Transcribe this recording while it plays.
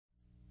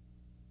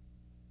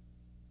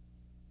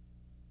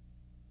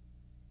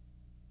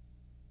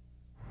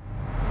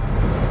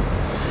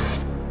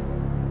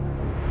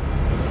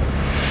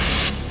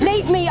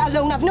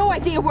alone. I've no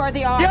idea where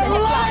they are. You're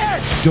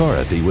lying!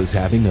 Dorothy was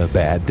having a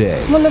bad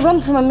day. I'm on the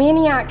run from a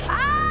maniac.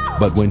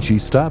 But when she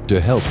stopped to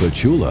help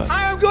Petula,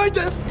 I am going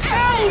to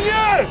kill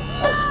you!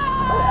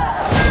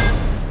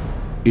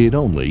 it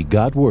only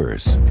got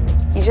worse.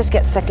 You just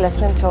get sick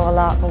listening to all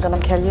that. I'm gonna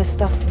kill you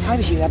stuff. If I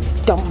was you,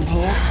 I'd dump him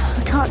here.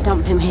 I can't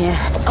dump him here.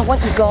 I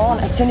want you gone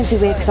as soon as he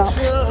wakes up.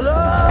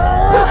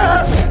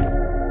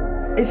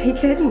 Is he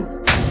kidding?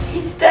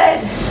 He's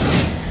dead.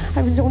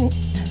 I was only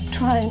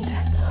trying to...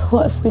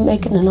 What if we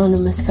make an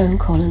anonymous phone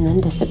call and then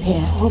disappear?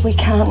 Well, we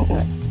can't,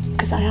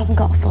 because I haven't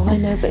got a phone. I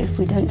know, but if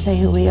we don't say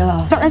who we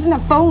are... There isn't a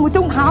phone. We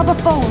don't have a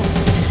phone.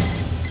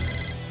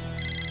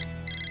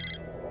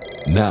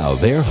 Now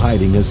they're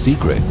hiding a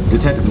secret.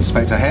 Detective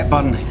Inspector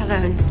Hepburn.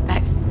 Hello,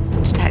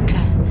 Detective.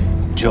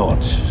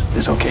 George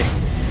is okay.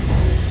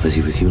 Was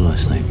he with you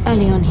last night?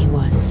 Early on he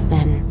was,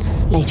 then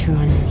later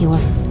on he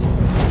wasn't.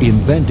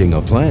 Inventing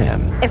a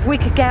plan. If we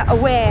could get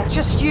away,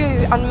 just you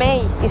and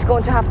me, he's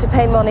going to have to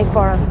pay money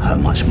for him. How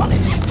much money?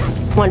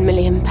 £1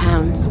 million.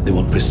 They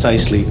want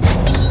precisely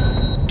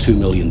 £2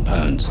 million.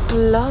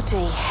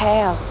 Bloody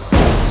hell.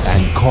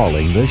 And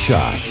calling the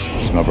shots.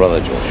 He's my brother,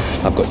 George.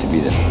 I've got to be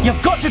there.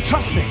 You've got to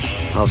trust me!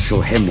 I'll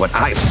show him what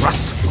I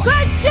trust.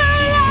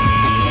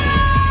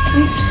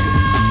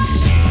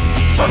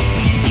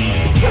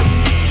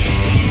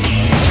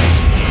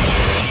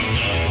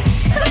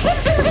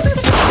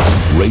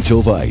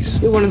 Rachel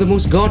Weisz. You're one of the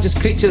most gorgeous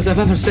creatures I've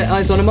ever set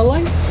eyes on in my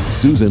life.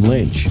 Susan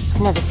Lynch.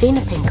 I've never seen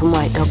a pink and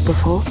white dog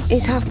before.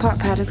 He's half part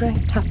pedigree,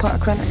 half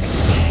part critic.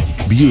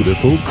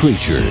 Beautiful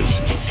creatures.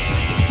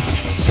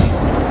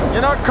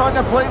 You're not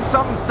contemplating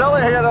something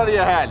silly here, are you,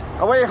 Hen?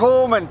 Away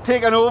home and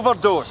take an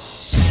overdose.